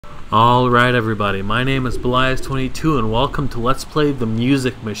Alright everybody, my name is Belias22 and welcome to Let's Play The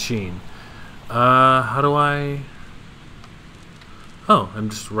Music Machine. How do I... Oh, I'm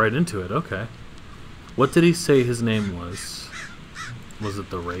just right into it, okay. What did he say his name was? Was it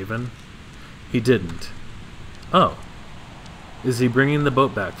the Raven? He didn't. Oh. Is he bringing the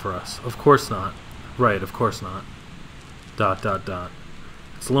boat back for us? Of course not. Right, of course not. ...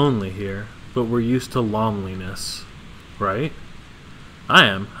 It's lonely here, but we're used to loneliness. Right? I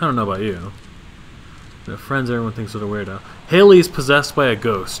am. I don't know about you. The friends, everyone thinks are a weirdo. Haley's possessed by a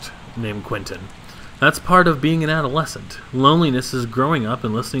ghost named Quentin. That's part of being an adolescent. Loneliness is growing up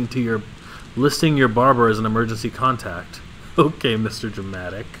and listing your barber as an emergency contact. Okay, Mr.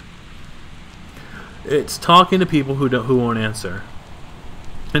 Dramatic. It's talking to people who won't answer.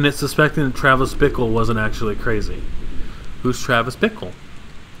 And it's suspecting that Travis Bickle wasn't actually crazy. Who's Travis Bickle?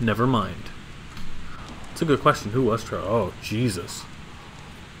 Never mind. It's a good question. Who was Travis? Oh, Jesus.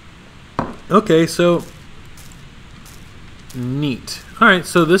 Okay, so neat. Alright,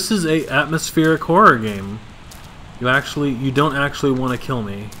 so this is a atmospheric horror game. You don't actually want to kill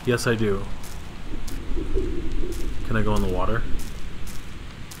me. Yes, I do. Can I go in the water?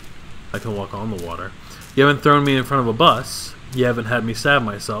 I can walk on the water. You haven't thrown me in front of a bus. You haven't had me stab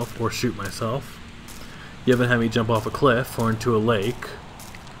myself or shoot myself. You haven't had me jump off a cliff or into a lake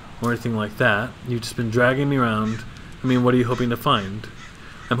or anything like that. You've just been dragging me around. I mean, what are you hoping to find?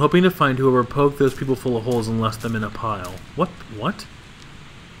 I'm hoping to find whoever poked those people full of holes and left them in a pile. What? What?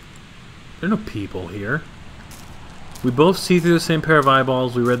 There are no people here. We both see through the same pair of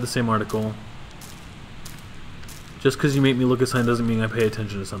eyeballs. We read the same article. Just because you make me look at something doesn't mean I pay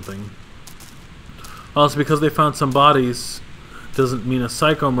attention to something. Also, because they found some bodies doesn't mean a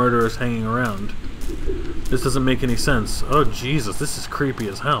psycho murderer is hanging around. This doesn't make any sense. Oh, Jesus, this is creepy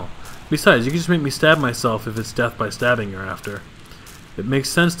as hell. Besides, you can just make me stab myself if it's death by stabbing you're after. It makes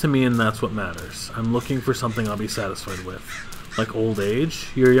sense to me, and that's what matters. I'm looking for something I'll be satisfied with. Like old age?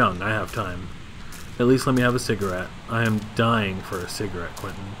 You're young. I have time. At least let me have a cigarette. I am dying for a cigarette,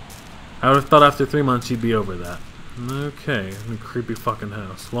 Quentin. I would have thought after 3 months you'd be over that. Okay, in a creepy fucking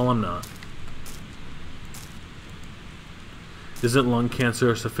house. Well, I'm not. Isn't lung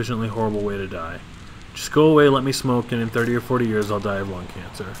cancer a sufficiently horrible way to die? Just go away, let me smoke, and in 30 or 40 years I'll die of lung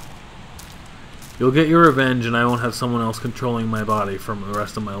cancer. You'll get your revenge, and I won't have someone else controlling my body for the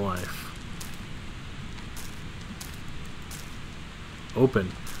rest of my life.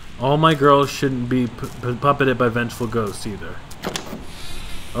 Open. All my girls shouldn't be puppeted by vengeful ghosts either.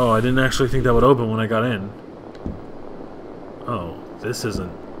 Oh, I didn't actually think that would open when I got in. Oh, this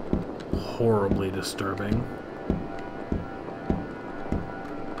isn't horribly disturbing.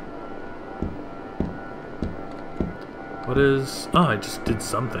 What is... Oh, I just did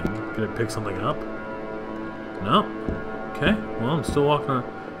something. Did I pick something up? No. Okay, well, I'm still walking around.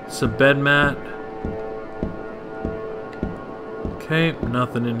 It's a bed mat. Okay,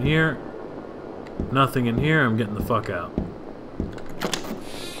 nothing in here. Nothing in here. I'm getting the fuck out.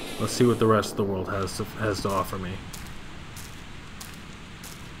 Let's see what the rest of the world has to offer me.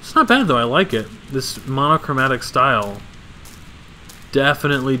 It's not bad, though. I like it. This monochromatic style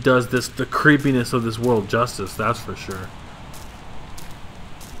definitely does the creepiness of this world justice, that's for sure.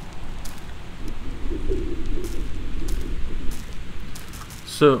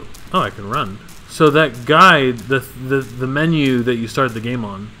 So, oh, I can run. So that guide, the menu that you start the game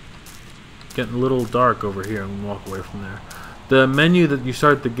on, getting a little dark over here. I'm gonna walk away from there. The menu that you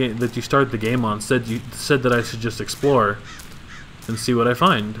start the game on said that I should just explore and see what I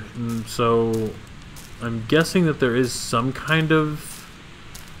find. And so I'm guessing that there is some kind of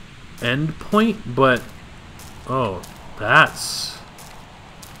end point, but oh, that's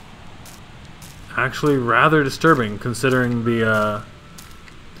actually rather disturbing considering the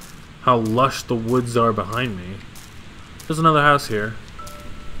how lush the woods are behind me. There's another house here.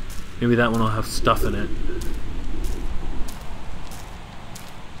 Maybe that one will have stuff in it.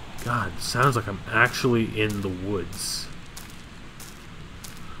 God, sounds like I'm actually in the woods.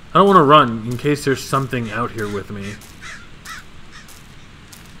 I don't want to run in case there's something out here with me.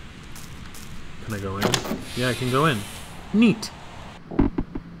 Can I go in? Yeah, I can go in. Neat.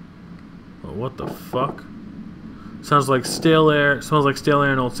 Oh, what the fuck? Sounds like stale air. Smells like stale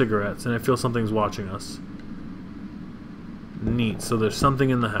air and old cigarettes, and I feel something's watching us. Neat. So there's something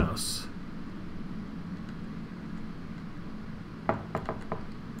in the house.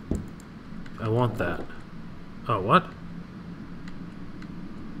 I want that. Oh, what?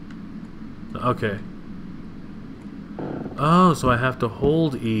 Okay. Oh, so I have to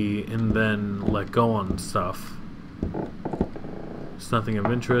hold E and then let go on stuff. It's nothing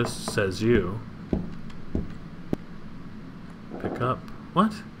of interest, says you. Pick up.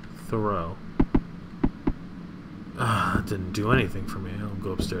 What? Thoreau. That didn't do anything for me. I'll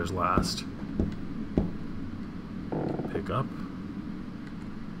go upstairs last. Pick up.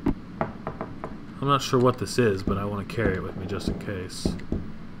 I'm not sure what this is, but I want to carry it with me just in case.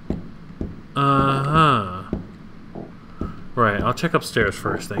 Right, I'll check upstairs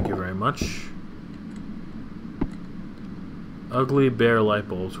first, thank you very much. Ugly, bare light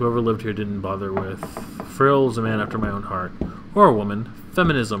bulbs. Whoever lived here didn't bother with. Frill's a man after my own heart. Or a woman.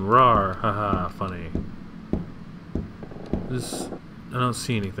 Feminism, rawr. Haha, funny. I don't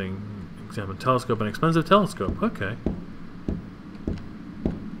see anything. Examine telescope, an expensive telescope. Okay.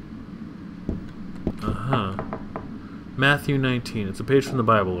 Matthew 19. It's a page from the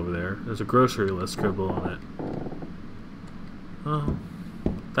Bible over there. There's a grocery list scribbled on it. Oh,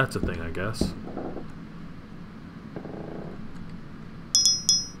 that's a thing, I guess.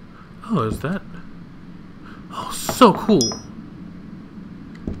 Oh, is that? Oh, so cool!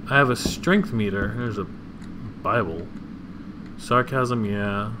 I have a strength meter. There's a Bible. Sarcasm,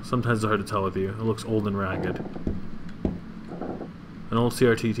 yeah. Sometimes it's hard to tell with you. It looks old and ragged. An old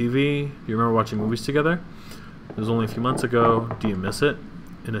CRT TV. Do you remember watching movies together? It was only a few months ago. Do you miss it?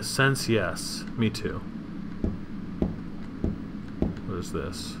 In a sense, yes. Me too. What is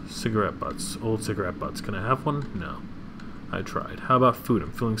this? Cigarette butts. Old cigarette butts. Can I have one? No. I tried. How about food?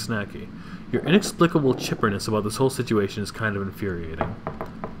 I'm feeling snacky. Your inexplicable chipperness about this whole situation is kind of infuriating.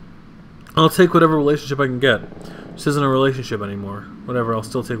 I'll take whatever relationship I can get. This isn't a relationship anymore. Whatever, I'll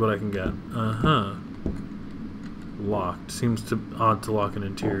still take what I can get. Locked. Seems odd to lock an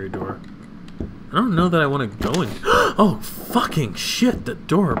interior door. I don't know that I want to go in. Oh, fucking shit! That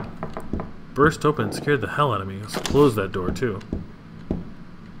door burst open and scared the hell out of me. Let's close that door, too.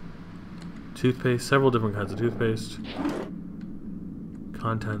 Toothpaste. Several different kinds of toothpaste.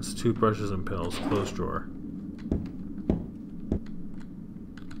 Contents, toothbrushes and pills. Closed drawer.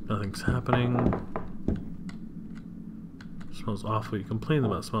 Nothing's happening. Smells awful. You complain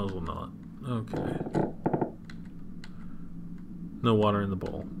about smells will not. Okay. No water in the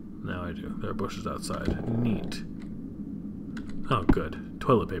bowl. Now I do. There are bushes outside. Neat. Oh, good.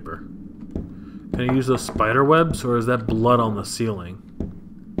 Toilet paper. Can I use those spider webs, or is that blood on the ceiling?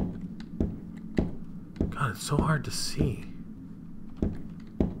 God, it's so hard to see.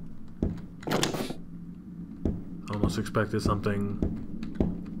 Almost expected something.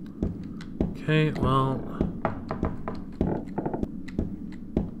 Okay, well...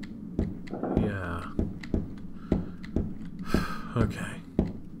 yeah. Okay.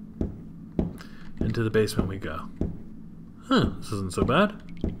 Into the basement we go. Huh, this isn't so bad.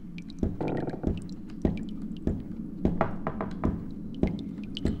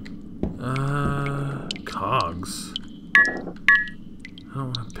 Cogs. I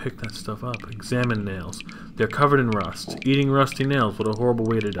don't want to pick that stuff up. Examine nails. They're covered in rust. Eating rusty nails, what a horrible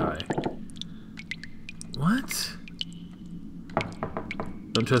way to die. What?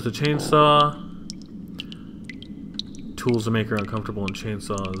 Don't trust a chainsaw. Tools to make her uncomfortable and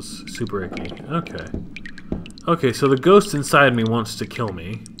chainsaws super icky. Okay. Okay, so the ghost inside me wants to kill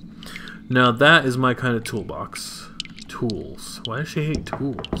me. Now that is my kind of toolbox. Tools. Why does she hate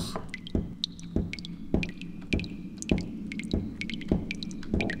tools?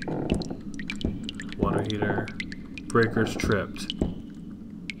 Water heater. Breaker's tripped.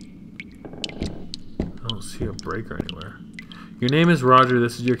 I don't see a breaker anywhere. Your name is Roger,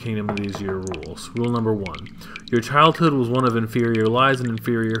 this is your kingdom, and these are your rules. Rule number 1. Your childhood was one of inferior lies and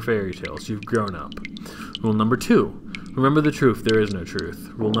inferior fairy tales. You've grown up. Rule number 2. Remember the truth, there is no truth.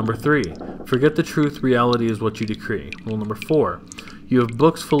 Rule number 3. Forget the truth, reality is what you decree. Rule number 4. You have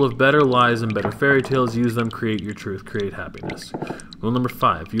books full of better lies and better fairy tales. Use them, create your truth, create happiness. Rule number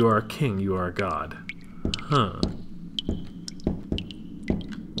 5. You are a king, you are a god. Huh.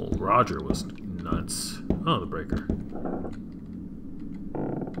 Well, Roger was nuts. Oh, the breaker.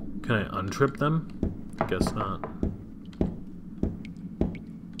 Can I untrip them? I guess not.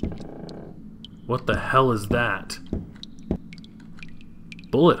 What the hell is that?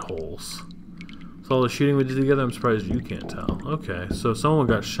 Bullet holes. With all the shooting we did together, I'm surprised you can't tell. Okay, so someone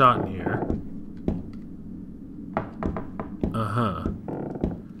got shot in here. Uh-huh.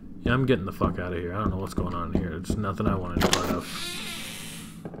 Yeah, I'm getting the fuck out of here. I don't know what's going on in here. It's nothing I want to be part of.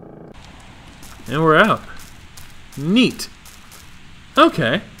 And we're out. Neat.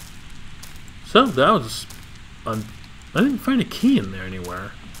 Okay. So, that was... I didn't find a key in there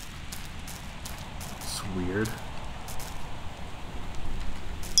anywhere. It's weird.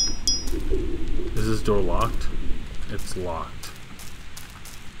 Is this door locked? It's locked.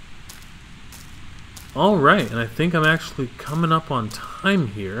 Alright, and I think I'm actually coming up on time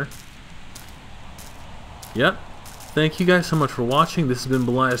here. Yep. thank you guys so much for watching. This has been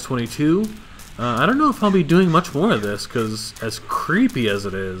Belias22. I don't know if I'll be doing much more of this, because as creepy as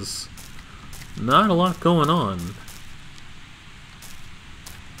it is, not a lot going on.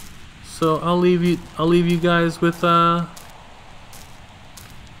 So I'll leave you guys with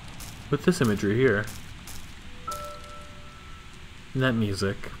this imagery here. And that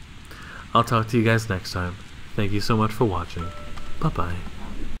music. I'll talk to you guys next time. Thank you so much for watching. Bye-bye.